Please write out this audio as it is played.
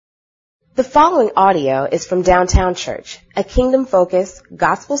The following audio is from Downtown Church, a kingdom-focused,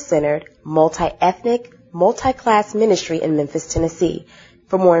 gospel-centered, multi-ethnic, multi-class ministry in Memphis, Tennessee.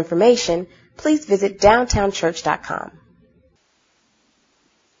 For more information, please visit downtownchurch.com.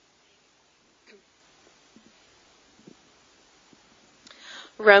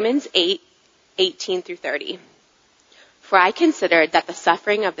 Romans 8:18 through 30. For I consider that the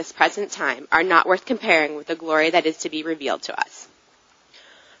suffering of this present time are not worth comparing with the glory that is to be revealed to us.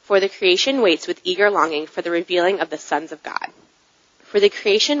 For the creation waits with eager longing for the revealing of the sons of God. For the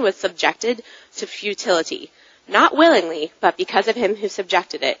creation was subjected to futility, not willingly, but because of him who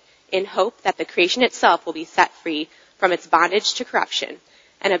subjected it, in hope that the creation itself will be set free from its bondage to corruption,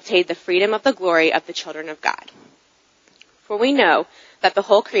 and obtain the freedom of the glory of the children of God. For we know that the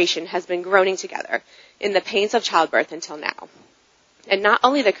whole creation has been groaning together in the pains of childbirth until now. And not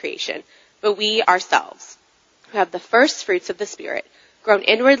only the creation, but we ourselves, who have the first fruits of the Spirit, groan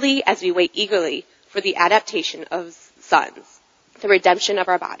inwardly as we wait eagerly for the adoption of sons, the redemption of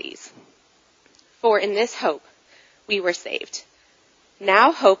our bodies. For in this hope we were saved.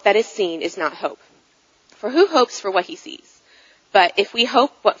 Now hope that is seen is not hope. For who hopes for what he sees? But if we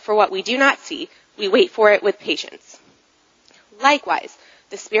hope for what we do not see, we wait for it with patience. Likewise,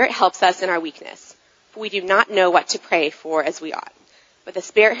 the Spirit helps us in our weakness, for we do not know what to pray for as we ought. But the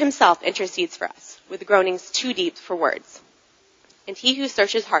Spirit himself intercedes for us, with groanings too deep for words. And he who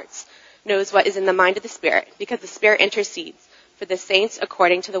searches hearts knows what is in the mind of the Spirit, because the Spirit intercedes for the saints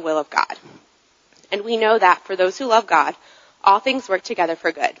according to the will of God. And we know that for those who love God, all things work together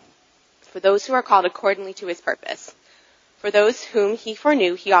for good, for those who are called accordingly to his purpose. For those whom he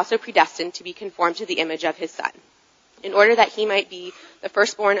foreknew, he also predestined to be conformed to the image of his Son, in order that he might be the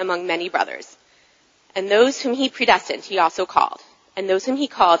firstborn among many brothers. And those whom he predestined, he also called. And those whom he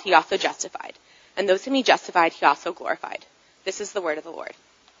called, he also justified. And those whom he justified, he also glorified. This is the word of the Lord.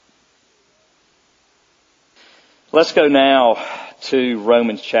 Let's go now to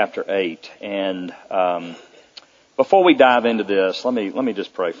Romans chapter 8. And before we dive into this, let me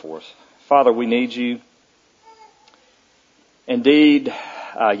just pray for us. Father, we need you. Indeed,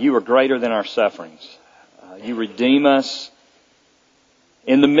 you are greater than our sufferings. You redeem us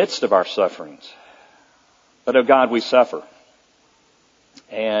in the midst of our sufferings. But, oh God, we suffer.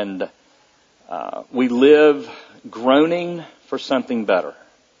 And we live groaning for something better.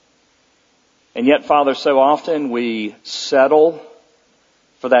 And yet, Father, so often we settle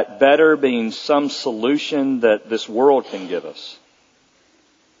for that better being some solution that this world can give us.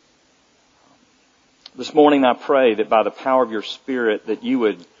 This morning I pray that by the power of your Spirit that you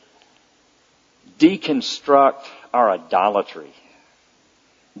would deconstruct our idolatry.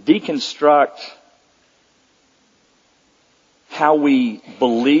 Deconstruct how we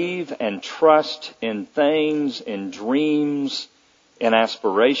believe and trust in things, in dreams, in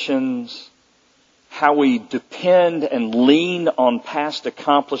aspirations. How we depend and lean on past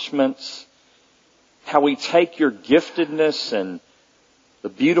accomplishments. How we take your giftedness and the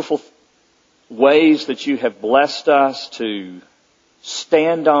beautiful ways that you have blessed us to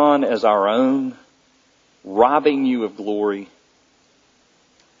stand on as our own, robbing you of glory.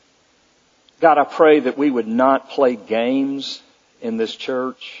 God, I pray that we would not play games in this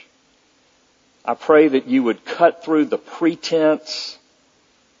church. I pray that you would cut through the pretense,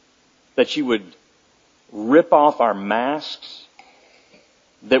 that you would rip off our masks,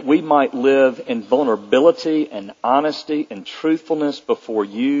 that we might live in vulnerability and honesty and truthfulness before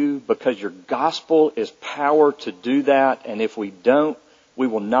you, because your gospel is power to do that. And if we don't, we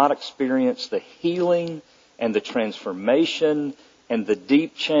will not experience the healing and the transformation and the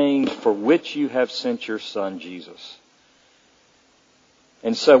deep change for which you have sent your Son, Jesus.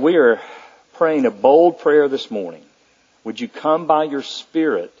 And so we are praying a bold prayer this morning. Would you come by your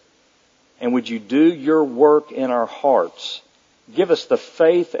Spirit and would you do your work in our hearts? Give us the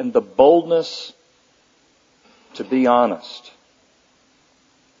faith and the boldness to be honest.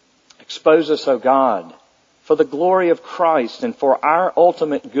 Expose us, O God, for the glory of Christ and for our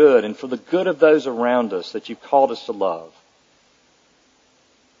ultimate good and for the good of those around us that you've called us to love.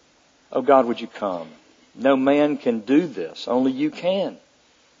 Oh God, would you come? No man can do this. Only you can.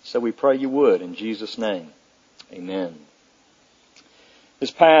 So we pray you would in Jesus' name. Amen.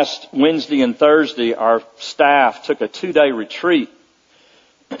 This past Wednesday and Thursday, our staff took a 2-day retreat.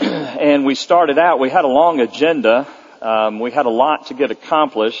 And we started out, we had a long agenda. We had a lot to get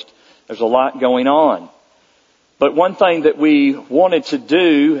accomplished. There's a lot going on. But one thing that we wanted to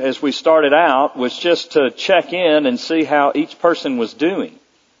do as we started out was just to check in and see how each person was doing.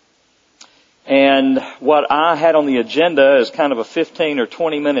 And what I had on the agenda as kind of a 15 or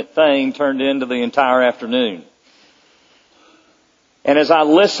 20 minute thing turned into the entire afternoon. And as I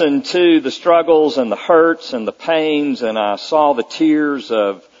listened to the struggles and the hurts and the pains, and I saw the tears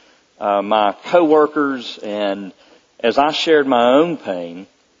of my coworkers, and as I shared my own pain,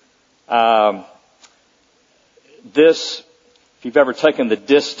 if you've ever taken the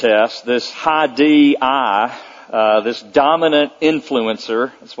DISC test, this high D-I, this dominant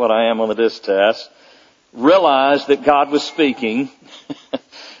influencer, that's what I am on the DISC test, realized that God was speaking,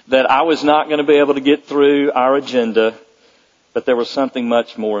 that I was not going to be able to get through our agenda, but there was something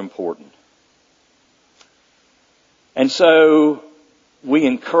much more important. And so we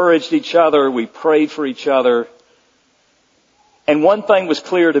encouraged each other, we prayed for each other, and one thing was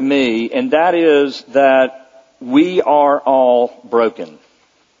clear to me, and that is that we are all broken.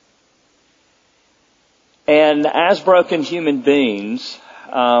 And as broken human beings,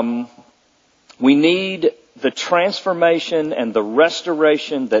 we need the transformation and the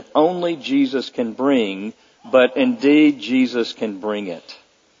restoration that only Jesus can bring, but indeed Jesus can bring it.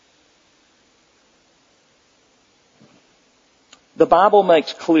 The Bible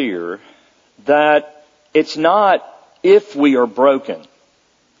makes clear that it's not if we are broken.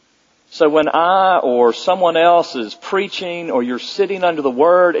 So when I or someone else is preaching or you're sitting under the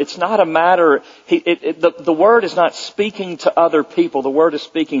Word, it's not a matter, the Word is not speaking to other people, the Word is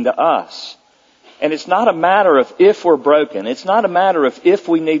speaking to us. And it's not a matter of if we're broken. It's not a matter of if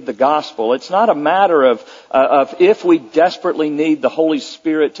we need the gospel. It's not a matter of if we desperately need the Holy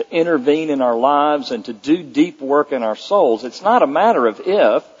Spirit to intervene in our lives and to do deep work in our souls. It's not a matter of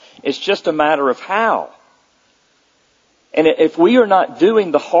if. It's just a matter of how. And if we are not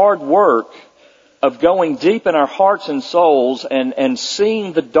doing the hard work of going deep in our hearts and souls and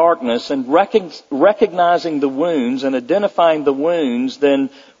seeing the darkness and recognizing the wounds and identifying the wounds,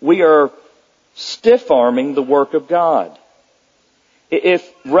 then we are stiff-arming the work of God. If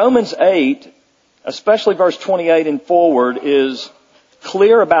Romans 8, especially verse 28 and forward, is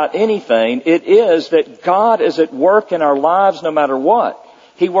clear about anything, it is that God is at work in our lives no matter what.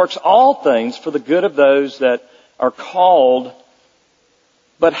 He works all things for the good of those that are called.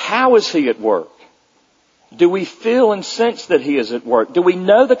 But how is He at work? Do we feel and sense that He is at work? Do we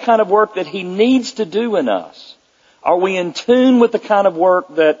know the kind of work that He needs to do in us? Are we in tune with the kind of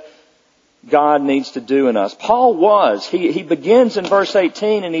work that God needs to do in us? Paul was. He begins in verse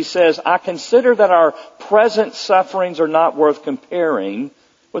 18 and he says, I consider that our present sufferings are not worth comparing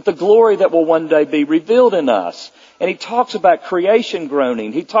with the glory that will one day be revealed in us. And he talks about creation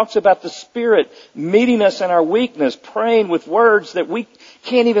groaning. He talks about the Spirit meeting us in our weakness, praying with words that we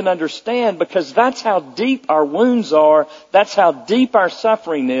can't even understand, because that's how deep our wounds are. That's how deep our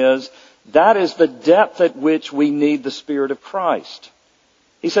suffering is. That is the depth at which we need the Spirit of Christ.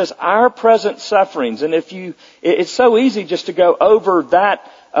 He says, our present sufferings, and it's so easy just to go over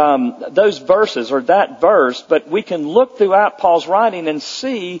that, those verses or that verse, but we can look throughout Paul's writing and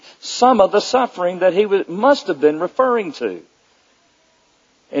see some of the suffering that he must have been referring to.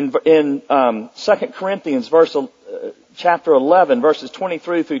 In 2 Corinthians chapter 11, verses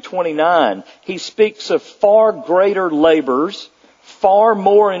 23 through 29, he speaks of far greater labors, far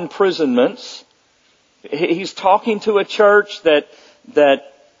more imprisonments. He's talking to a church that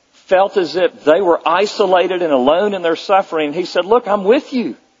felt as if they were isolated and alone in their suffering. He said, look, I'm with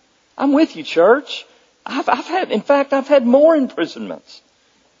you. I'm with you, church. I've had more imprisonments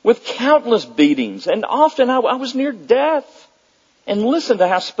with countless beatings, and often I was near death. And listen to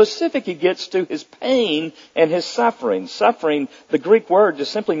how specific he gets to his pain and his suffering. Suffering, the Greek word,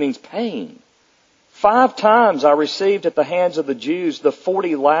 just simply means pain. 5 times I received at the hands of the Jews the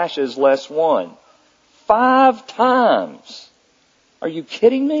 40 lashes less one. 5 times. Are you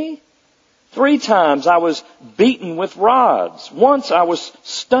kidding me? 3 times I was beaten with rods. Once I was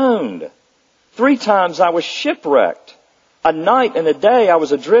stoned. 3 times I was shipwrecked. A night and a day I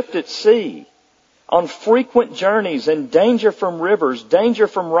was adrift at sea. On frequent journeys, in danger from rivers, danger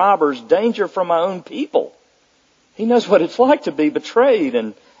from robbers, danger from my own people. He knows what it's like to be betrayed,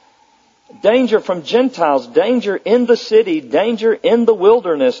 and danger from Gentiles, danger in the city, danger in the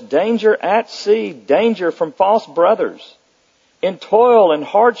wilderness, danger at sea, danger from false brothers. In toil and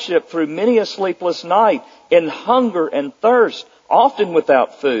hardship through many a sleepless night, in hunger and thirst, often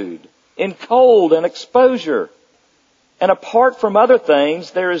without food, in cold and exposure. And apart from other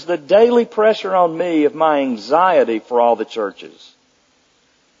things, there is the daily pressure on me of my anxiety for all the churches.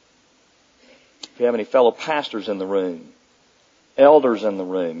 If you have any fellow pastors in the room, elders in the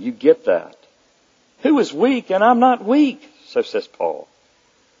room, you get that. Who is weak and I'm not weak? So says Paul.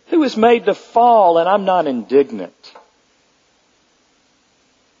 Who is made to fall and I'm not indignant?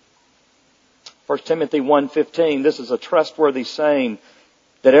 1 Timothy 1:15, this is a trustworthy saying.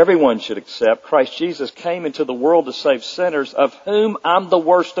 that everyone should accept. Christ Jesus came into the world to save sinners, of whom I'm the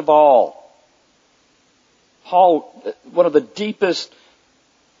worst of all. Paul, one of the deepest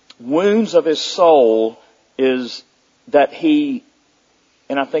wounds of his soul is that he,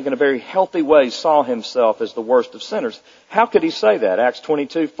 and I think in a very healthy way, saw himself as the worst of sinners. How could he say that? Acts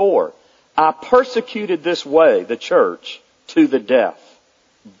 22:4. I persecuted this way, the church, to the death,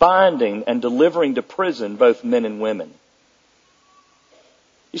 binding and delivering to prison both men and women.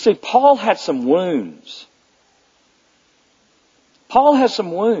 You see, Paul had some wounds. Paul has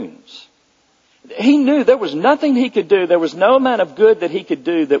some wounds. He knew there was nothing he could do, there was no amount of good that he could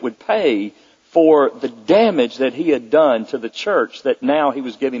do that would pay for the damage that he had done to the church that now he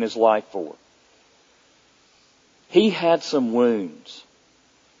was giving his life for. He had some wounds.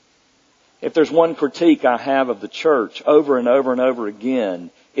 If there's one critique I have of the church over and over and over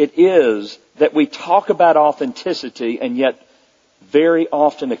again, it is that we talk about authenticity and yet very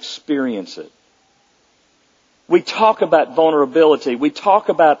often experience it. We talk about vulnerability, we talk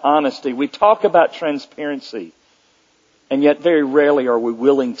about honesty, we talk about transparency, and yet very rarely are we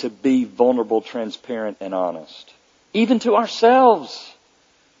willing to be vulnerable, transparent, and honest. Even to ourselves.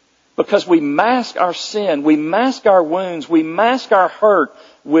 Because we mask our sin, we mask our wounds, we mask our hurt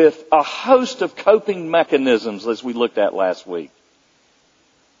with a host of coping mechanisms as we looked at last week.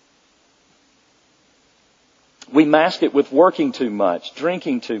 We mask it with working too much,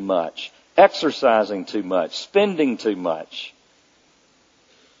 drinking too much, exercising too much, spending too much.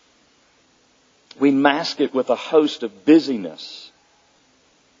 We mask it with a host of busyness.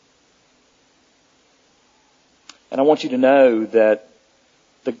 And I want you to know that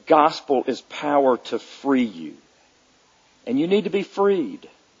the gospel is power to free you. And you need to be freed.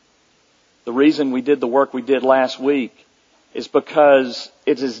 The reason we did the work we did last week is because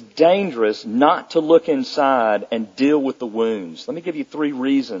it is dangerous not to look inside and deal with the wounds. Let me give you 3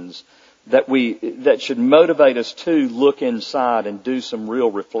 reasons that should motivate us to look inside and do some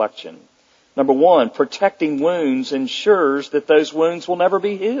real reflection. Number 1, protecting wounds ensures that those wounds will never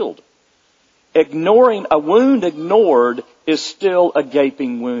be healed. Ignoring a wound ignored is still a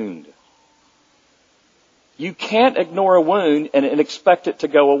gaping wound. You can't ignore a wound and expect it to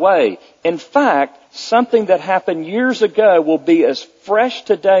go away. In fact, something that happened years ago will be as fresh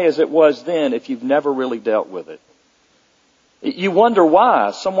today as it was then if you've never really dealt with it. You wonder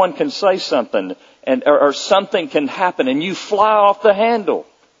why someone can say something or something can happen and you fly off the handle.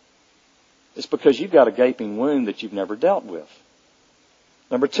 It's because you've got a gaping wound that you've never dealt with.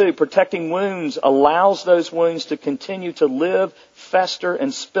 Number 2, protecting wounds allows those wounds to continue to live, fester,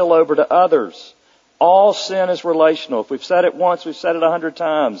 and spill over to others. All sin is relational. If we've said it once, we've said it 100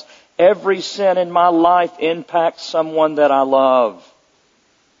 times. Every sin in my life impacts someone that I love.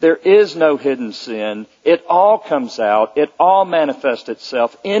 There is no hidden sin. It all comes out. It all manifests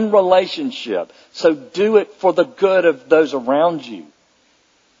itself in relationship. So do it for the good of those around you.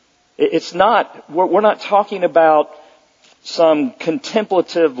 We're not talking about some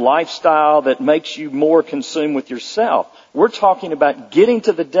contemplative lifestyle that makes you more consumed with yourself. We're talking about getting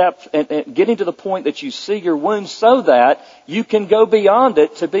to the depth and getting to the point that you see your wounds so that you can go beyond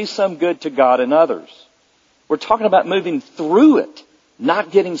it to be some good to God and others. We're talking about moving through it,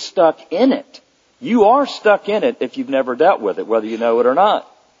 not getting stuck in it. You are stuck in it if you've never dealt with it, whether you know it or not.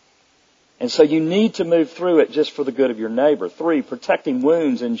 And so you need to move through it just for the good of your neighbor. 3, protecting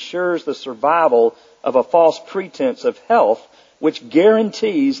wounds ensures the survival of a false pretense of health, which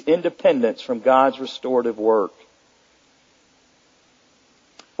guarantees independence from God's restorative work.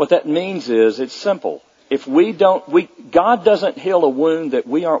 What that means is, it's simple. If God doesn't heal a wound that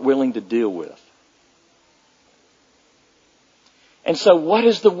we aren't willing to deal with. And so what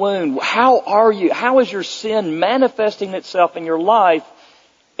is the wound? How is your sin manifesting itself in your life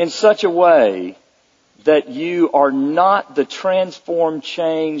in such a way that you are not the transformed,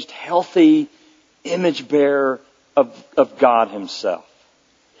 changed, healthy image bearer of God Himself?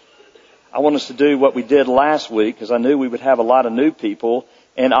 I want us to do what we did last week because I knew we would have a lot of new people.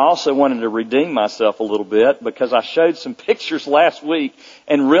 And I also wanted to redeem myself a little bit because I showed some pictures last week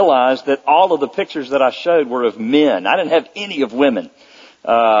and realized that all of the pictures that I showed were of men. I didn't have any of women.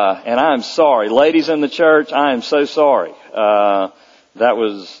 And I'm sorry. Ladies in the church, I am so sorry. That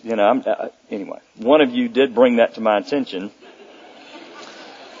was, anyway, one of you did bring that to my attention.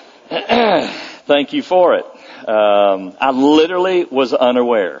 Thank you for it. I literally was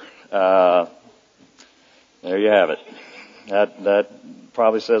unaware. There you have it. That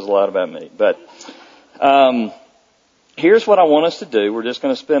probably says a lot about me. But here's what I want us to do. We're just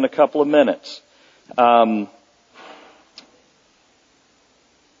going to spend a couple of minutes.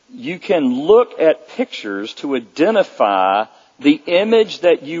 You can look at pictures to identify the image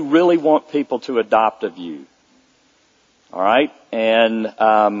that you really want people to adopt of you. All right? And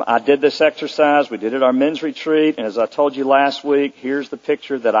I did this exercise. We did it at our men's retreat. And as I told you last week, here's the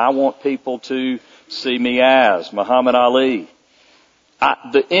picture that I want people to see me as, Muhammad Ali.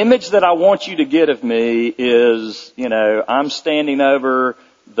 The image that I want you to get of me is, I'm standing over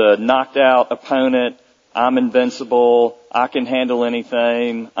the knocked out opponent. I'm invincible. I can handle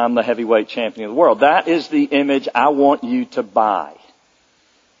anything. I'm the heavyweight champion of the world. That is the image I want you to buy.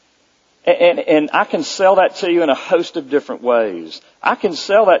 And I can sell that to you in a host of different ways. I can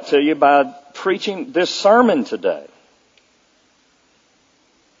sell that to you by preaching this sermon today.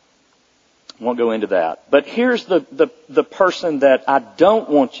 I won't go into that. But here's the person that I don't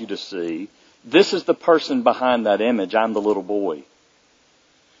want you to see. This is the person behind that image. I'm the little boy.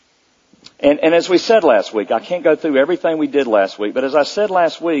 And as we said last week, I can't go through everything we did last week, but as I said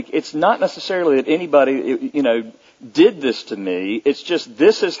last week, it's not necessarily that anybody, did this to me. It's just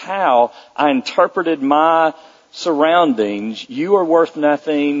this is how I interpreted my surroundings. You are worth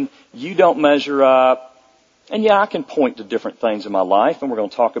nothing. You don't measure up. And yeah, I can point to different things in my life, and we're going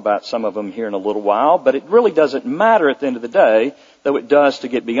to talk about some of them here in a little while, but it really doesn't matter at the end of the day, though it does to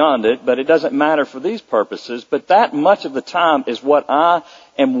get beyond it, but it doesn't matter for these purposes. But that much of the time is what I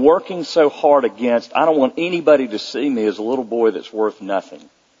am working so hard against. I don't want anybody to see me as a little boy that's worth nothing.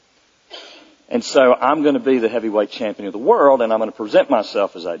 And so I'm going to be the heavyweight champion of the world, and I'm going to present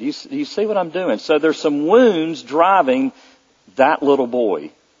myself as that. Do you see what I'm doing? So there's some wounds driving that little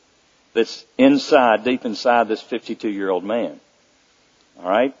boy that's deep inside this 52-year-old man. All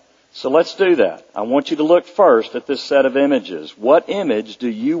right? So let's do that. I want you to look first at this set of images. What image do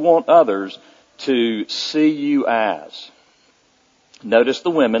you want others to see you as? Notice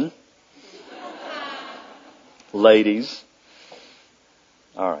the women. Ladies.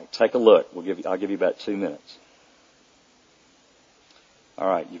 All right, take a look. I'll give you about 2 minutes. All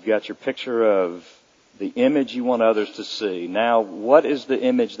right, you've got your picture of the image you want others to see. Now, what is the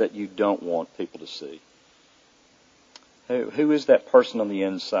image that you don't want people to see? Who is that person on the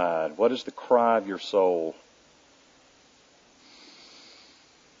inside? What is the cry of your soul?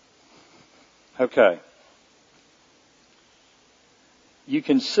 Okay. You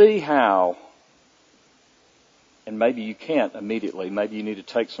can see how, and maybe you can't immediately, maybe you need to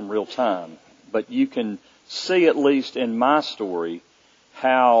take some real time, but you can see, at least in my story,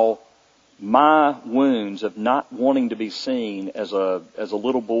 how my wounds of not wanting to be seen as a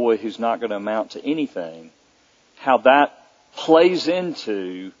little boy who's not going to amount to anything, how that plays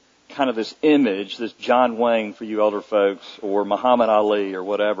into kind of this image, this John Wayne for you older folks, or Muhammad Ali, or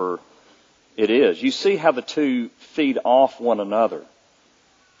whatever it is. You see how the two feed off one another.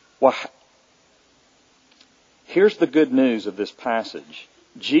 Well, here's the good news of this passage.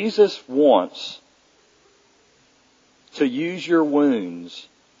 Jesus wants to use your wounds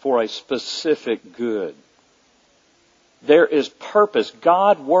for a specific good. There is purpose.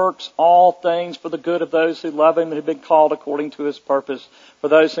 God works all things for the good of those who love Him and have been called according to His purpose. For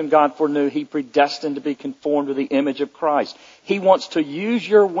those whom God foreknew, He predestined to be conformed to the image of Christ. He wants to use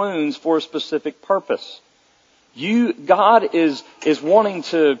your wounds for a specific purpose. God is wanting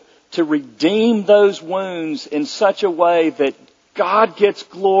to redeem those wounds in such a way that God gets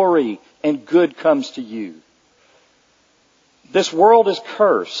glory and good comes to you. This world is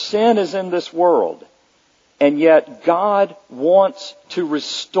cursed. Sin is in this world. And yet God wants to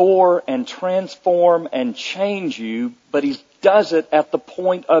restore and transform and change you, but He does it at the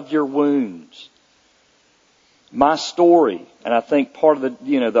point of your wounds. My story, and I think part of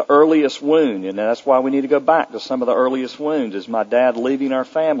the earliest wound, and that's why we need to go back to some of the earliest wounds, is my dad leaving our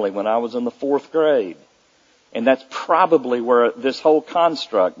family when I was in the 4th grade. And that's probably where this whole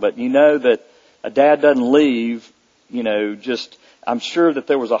construct, but you know that a dad doesn't leave, I'm sure that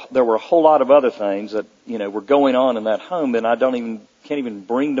there were a whole lot of other things that, were going on in that home that I can't even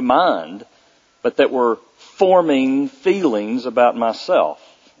bring to mind, but that were forming feelings about myself.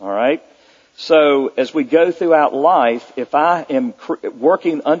 All right? So as we go throughout life, if I am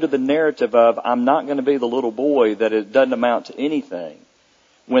working under the narrative of I'm not going to be the little boy that it doesn't amount to anything,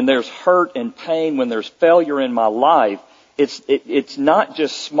 when there's hurt and pain, when there's failure in my life, it's not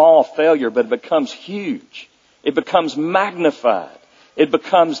just small failure, but it becomes huge. It becomes magnified. It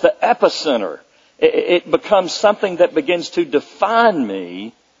becomes the epicenter. It becomes something that begins to define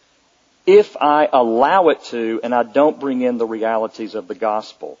me if I allow it to and I don't bring in the realities of the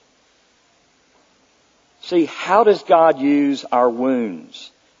gospel. See, how does God use our wounds?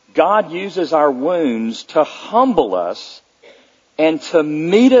 God uses our wounds to humble us and to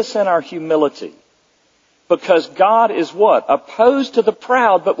meet us in our humility. Because God is what? Opposed to the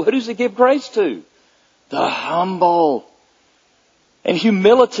proud, but who does He give grace to? The humble. And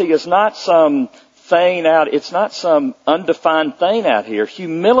humility is not some thing out, it's not some undefined thing out here.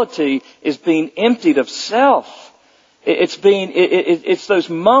 Humility is being emptied of self. It's those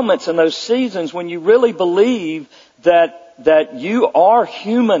moments and those seasons when you really believe that you are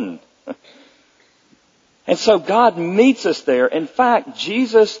human. And so God meets us there. In fact,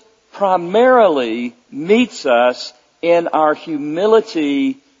 Jesus primarily meets us in our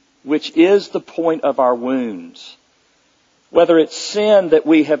humility, which is the point of our wounds. Whether it's sin that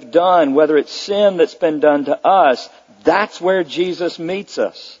we have done, whether it's sin that's been done to us, that's where Jesus meets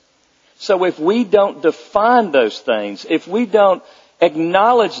us. So if we don't define those things, if we don't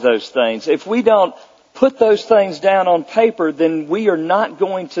acknowledge those things, if we don't put those things down on paper, then we are not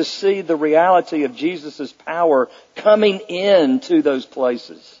going to see the reality of Jesus' power coming into those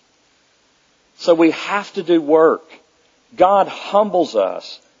places. So we have to do work. God humbles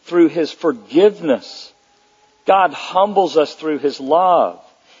us through His forgiveness. God humbles us through His love.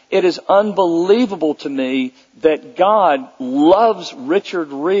 It is unbelievable to me that God loves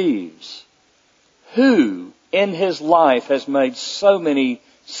Richard Reeves, who in his life has made so many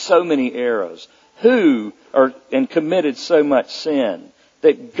errors, and committed so much sin,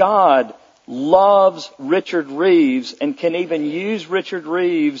 that God loves Richard Reeves and can even use Richard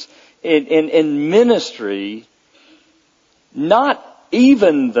Reeves in ministry, not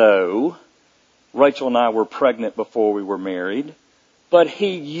even though Rachel and I were pregnant before we were married, but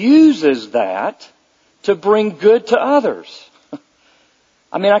He uses that to bring good to others.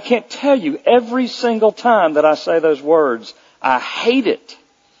 I mean, I can't tell you, every single time that I say those words, I hate it.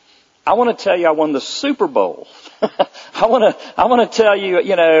 I want to tell you I won the Super Bowl. I want to tell you,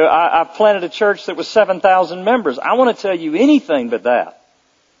 I planted a church that was 7,000 members. I want to tell you anything but that.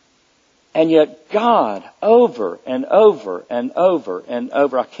 And yet God, over and over and over and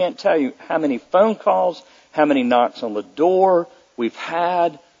over, I can't tell you how many phone calls, how many knocks on the door we've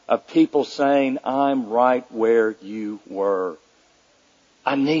had of people saying, I'm right where you were.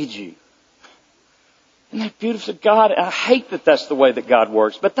 I need you. Isn't that beautiful? God, I hate that that's the way that God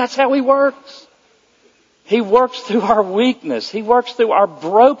works, but that's how He works. He works through our weakness. He works through our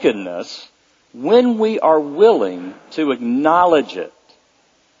brokenness when we are willing to acknowledge it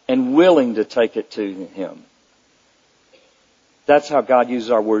and willing to take it to Him. That's how God uses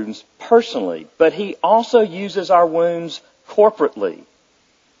our wounds personally, but He also uses our wounds corporately.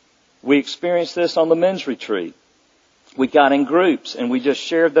 We experienced this on the men's retreat. We got in groups and we just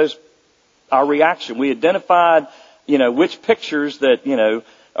shared our reaction. We identified, which pictures that,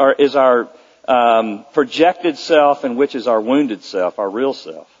 is our projected self and which is our wounded self, our real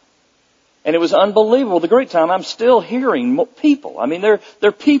self. And it was unbelievable. The great time, I'm still hearing people. I mean, there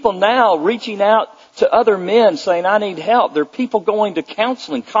are people now reaching out to other men saying, I need help. There are people going to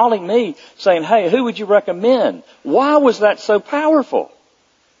counseling, calling me, saying, hey, who would you recommend? Why was that so powerful?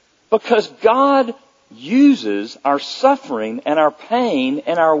 Because God uses our suffering and our pain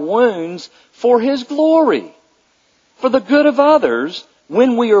and our wounds for His glory, for the good of others,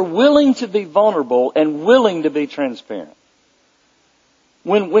 when we are willing to be vulnerable and willing to be transparent.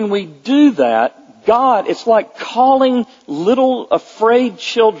 When we do that, God, it's like calling little afraid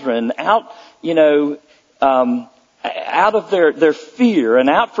children out, out of their fear and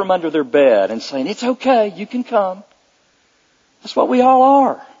out from under their bed and saying, it's okay, you can come. That's what we all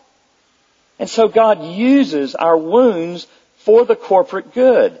are. And so God uses our wounds for the corporate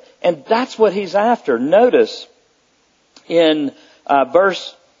good. And that's what He's after. Notice in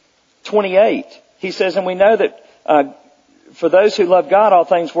verse 28, He says, and we know that for those who love God, all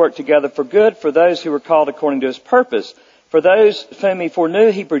things work together for good, for those who are called according to His purpose. For those whom He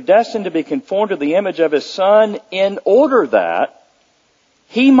foreknew, He predestined to be conformed to the image of His Son, in order that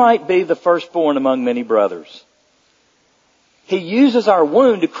He might be the firstborn among many brothers. He uses our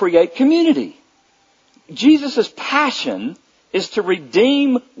wound to create community. Jesus' passion is to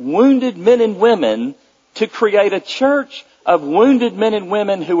redeem wounded men and women, to create a church of wounded men and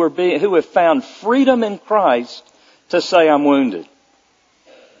women who have found freedom in Christ to say, I'm wounded,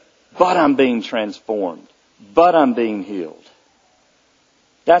 but I'm being transformed, but I'm being healed.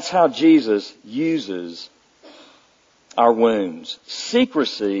 That's how Jesus uses our wounds.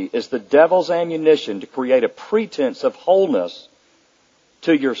 Secrecy is the devil's ammunition to create a pretense of wholeness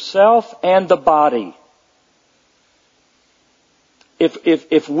to yourself and the body.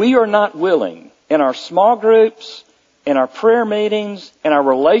 If we are not willing in our small groups, in our prayer meetings, in our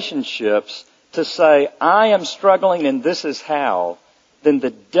relationships to say, I am struggling and this is how, then the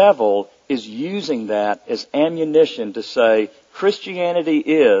devil is using that as ammunition to say Christianity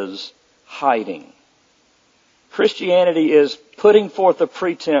is hiding. Christianity is putting forth a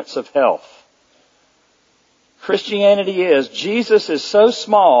pretense of health. Christianity is. Jesus is so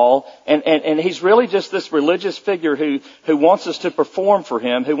small, and He's really just this religious figure who wants us to perform for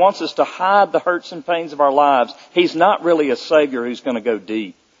Him, who wants us to hide the hurts and pains of our lives. He's not really a Savior who's going to go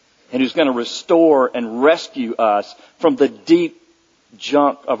deep and who's going to restore and rescue us from the deep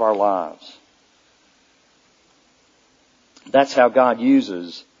junk of our lives. That's how God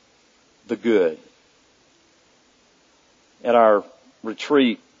uses the good. At our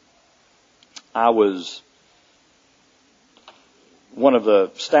retreat, one of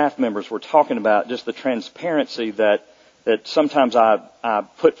the staff members were talking about just the transparency that sometimes I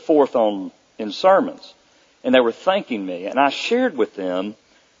put forth in sermons. And they were thanking me. And I shared with them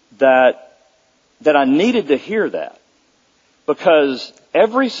that I needed to hear that. Because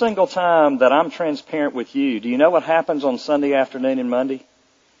every single time that I'm transparent with you, do you know what happens on Sunday afternoon and Monday?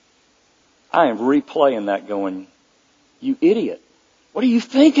 I am replaying that going, you idiot. What are you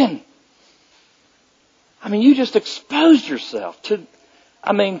thinking? I mean, you just exposed yourself to,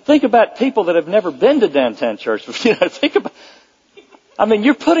 think about people that have never been to downtown church. You're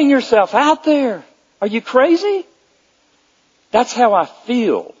putting yourself out there. Are you crazy? That's how I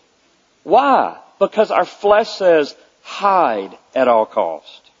feel. Why? Because our flesh says, hide at all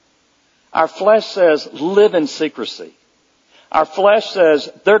cost. Our flesh says, live in secrecy. Our flesh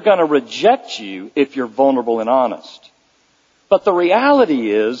says, they're going to reject you if you're vulnerable and honest. But the reality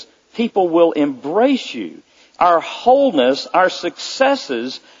is, people will embrace you. Our wholeness, our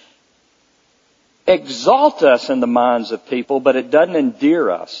successes exalt us in the minds of people, but it doesn't endear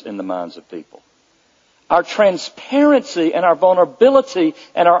us in the minds of people. Our transparency and our vulnerability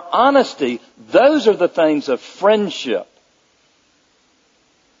and our honesty, those are the things of friendship.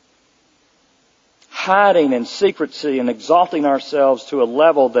 Hiding in secrecy and exalting ourselves to a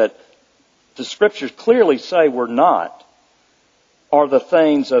level that the Scriptures clearly say we're not, are the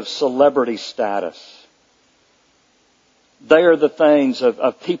things of celebrity status. They are the things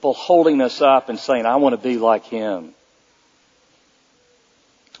of people holding us up and saying, I want to be like him.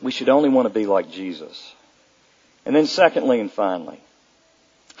 We should only want to be like Jesus. And then secondly and finally,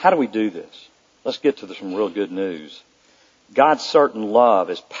 how do we do this? Let's get to some real good news. God's certain love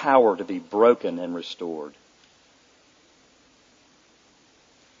is power to be broken and restored.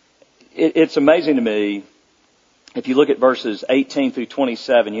 It's amazing to me. If you look at verses 18 through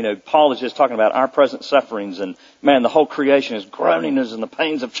 27, Paul is just talking about our present sufferings, and man, the whole creation is groaning as in the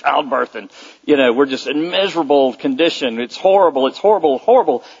pains of childbirth, and we're just in miserable condition. It's horrible, it's horrible,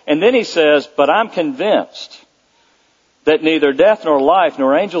 horrible. And then he says, but I'm convinced that neither death nor life,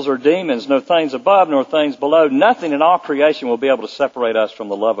 nor angels or demons, nor things above nor things below, nothing in all creation will be able to separate us from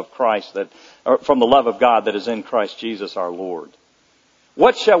the love of Christ, from the love of God that is in Christ Jesus our Lord.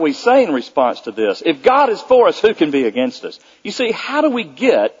 What shall we say in response to this? If God is for us, who can be against us? You see, how do we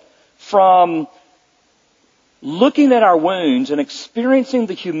get from looking at our wounds and experiencing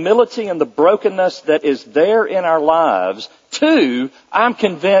the humility and the brokenness that is there in our lives to, I'm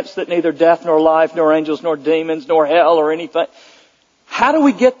convinced that neither death nor life, nor angels, nor demons, nor hell or anything. How do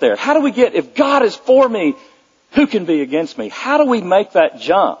we get there? How do we get, if God is for me, who can be against me? How do we make that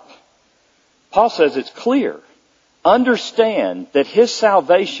jump? Paul says it's clear. Understand that His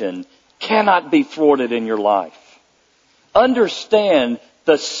salvation cannot be thwarted in your life. Understand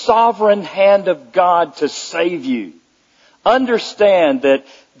the sovereign hand of God to save you. Understand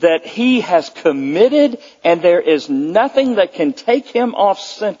that He has committed and there is nothing that can take Him off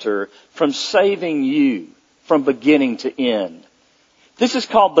center from saving you from beginning to end. This is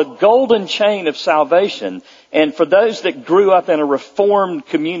called the golden chain of salvation. And for those that grew up in a Reformed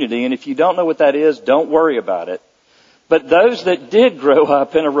community, and if you don't know what that is, don't worry about it. But those that did grow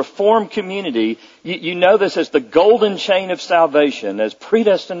up in a Reformed community, you know this as the golden chain of salvation, as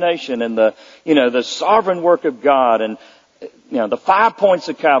predestination and the sovereign work of God and, the 5 points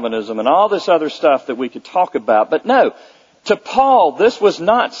of Calvinism and all this other stuff that we could talk about. But no, to Paul, this was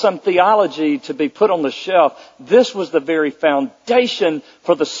not some theology to be put on the shelf. This was the very foundation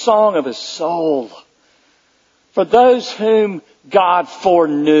for the song of his soul. For those whom God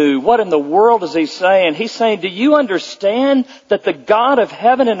foreknew. What in the world is he saying? He's saying, do you understand that the God of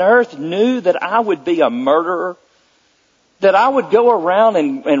heaven and earth knew that I would be a murderer? That I would go around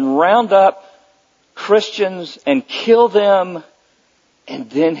and round up Christians and kill them, and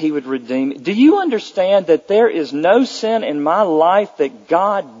then He would redeem me? Do you understand that there is no sin in my life that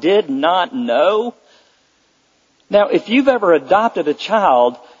God did not know? Now, if you've ever adopted a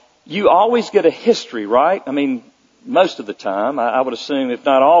child, you always get a history, right? Most of the time, I would assume, if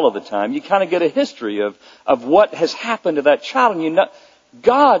not all of the time, you kind of get a history of what has happened to that child. And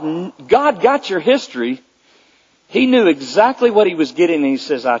God got your history. He knew exactly what He was getting, and He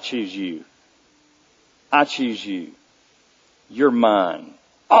says, I choose you. I choose you. You're mine.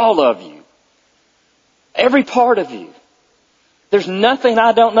 All of you. Every part of you. There's nothing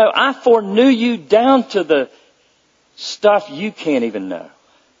I don't know. I foreknew you down to the stuff you can't even know.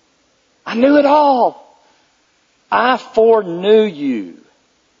 I knew it all. I foreknew you.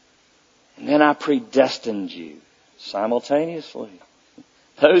 And then I predestined you simultaneously.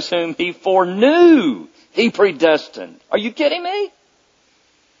 Those whom He foreknew, He predestined. Are you kidding me?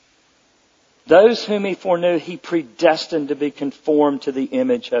 Those whom He foreknew, He predestined to be conformed to the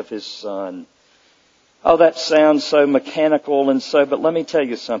image of His Son. Oh, that sounds so mechanical but let me tell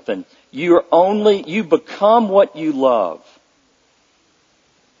you something. You become what you love.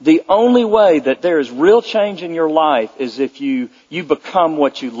 The only way that there is real change in your life is if you become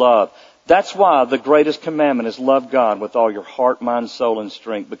what you love. That's why the greatest commandment is love God with all your heart, mind, soul, and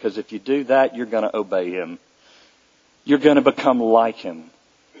strength. Because if you do that, you're going to obey Him. You're going to become like Him.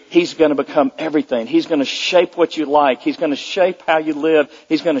 He's going to become everything. He's going to shape what you like. He's going to shape how you live.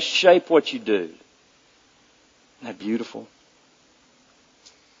 He's going to shape what you do. Isn't that beautiful?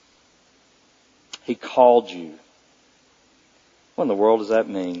 He called you. What in the world does that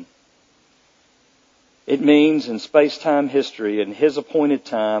mean? It means in space-time history, in His appointed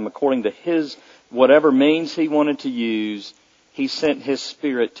time, according to His whatever means He wanted to use, He sent His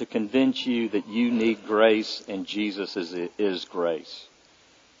Spirit to convince you that you need grace and Jesus is grace.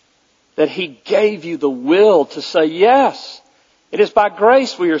 That He gave you the will to say yes. It is by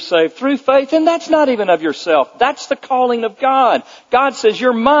grace we are saved through faith, and that's not even of yourself. That's the calling of God. God says,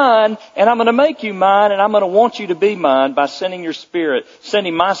 you're mine, and I'm going to make you mine, and I'm going to want you to be mine by sending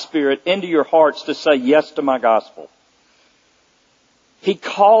my Spirit into your hearts to say yes to my gospel. He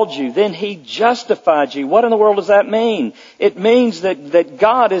called you, then He justified you. What in the world does that mean? It means that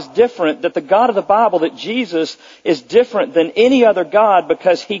God is different, that the God of the Bible, that Jesus is different than any other God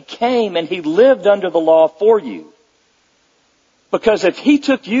because He came and He lived under the law for you. Because if He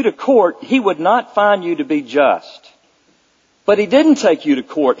took you to court, He would not find you to be just. But He didn't take you to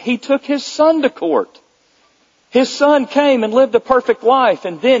court. He took His Son to court. His Son came and lived a perfect life,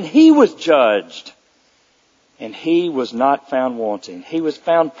 and then He was judged. And He was not found wanting. He was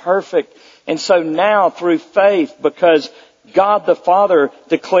found perfect. And so now through faith, because God the Father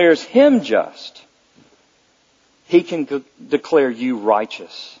declares Him just, He can declare you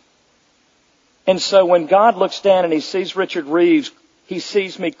righteous. And so when God looks down and He sees Richard Reeves, He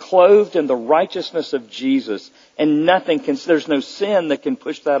sees me clothed in the righteousness of Jesus. And there's no sin that can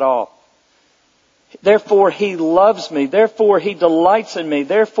push that off. Therefore He loves me. Therefore He delights in me.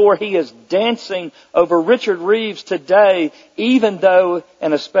 Therefore He is dancing over Richard Reeves today, even though,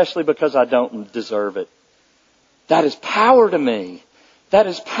 and especially because I don't deserve it. That is power to me. That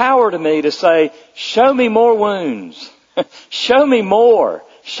is power to me to say, show me more wounds. Show me more.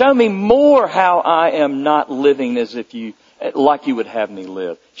 Show me more how I am not living as if like you would have me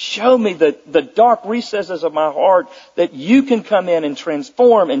live. Show me the dark recesses of my heart that you can come in and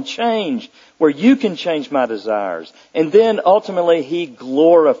transform and change, where you can change my desires. And then ultimately He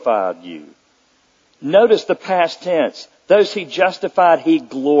glorified you. Notice the past tense. Those He justified, He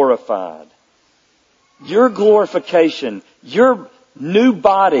glorified. Your glorification, your new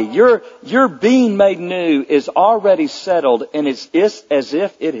body, your being made new is already settled, and it's as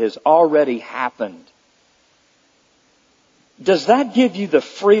if it has already happened. Does that give you the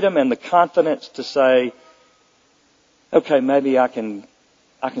freedom and the confidence to say, okay, maybe I can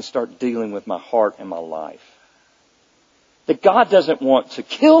start dealing with my heart and my life? That God doesn't want to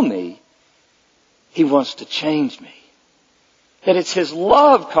kill me. He wants to change me. That it's His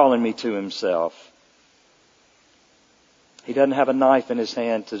love calling me to Himself. He doesn't have a knife in His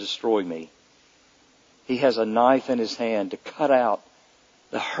hand to destroy me. He has a knife in His hand to cut out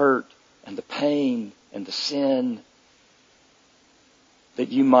the hurt and the pain and the sin, that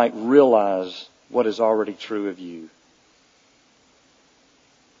you might realize what is already true of you.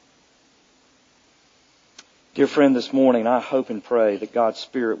 Dear friend, this morning I hope and pray that God's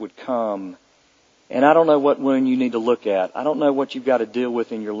Spirit would come. And I don't know what wound you need to look at. I don't know what you've got to deal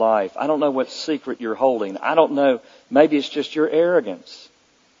with in your life. I don't know what secret you're holding. I don't know. Maybe it's just your arrogance.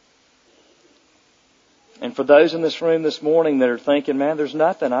 And for those in this room this morning that are thinking, man, there's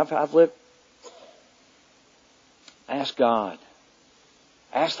nothing. I've lived. Ask God.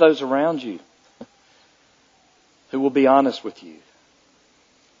 Ask those around you who will be honest with you.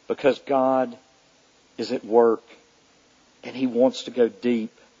 Because God is at work and He wants to go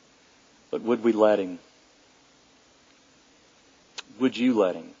deep. But would we let Him? Would you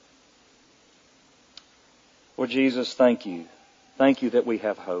let Him? Lord Jesus, thank you. Thank you that we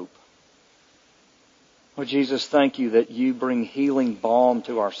have hope. Lord Jesus, thank you that you bring healing balm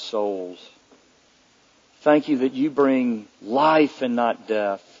to our souls. Thank you that you bring life and not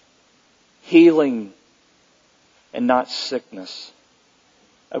death, healing and not sickness.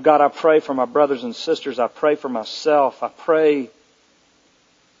 Oh God, I pray for my brothers and sisters. I pray for myself. I pray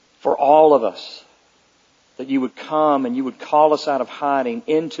for all of us that you would come and you would call us out of hiding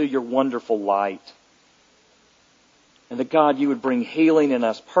into your wonderful light. And that God, you would bring healing in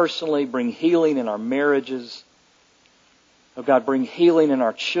us personally, bring healing in our marriages. Oh God, bring healing in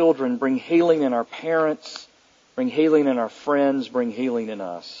our children, bring healing in our parents, bring healing in our friends, bring healing in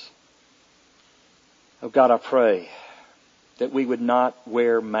us. Oh God, I pray that we would not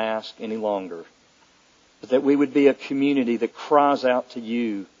wear masks any longer, but that we would be a community that cries out to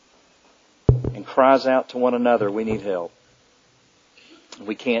you and cries out to one another, we need help.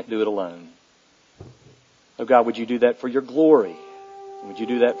 We can't do it alone. Oh God, would you do that for your glory? Would you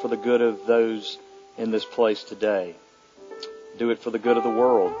do that for the good of those in this place today? Do it for the good of the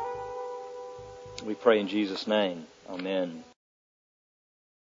world. We pray in Jesus' name. Amen.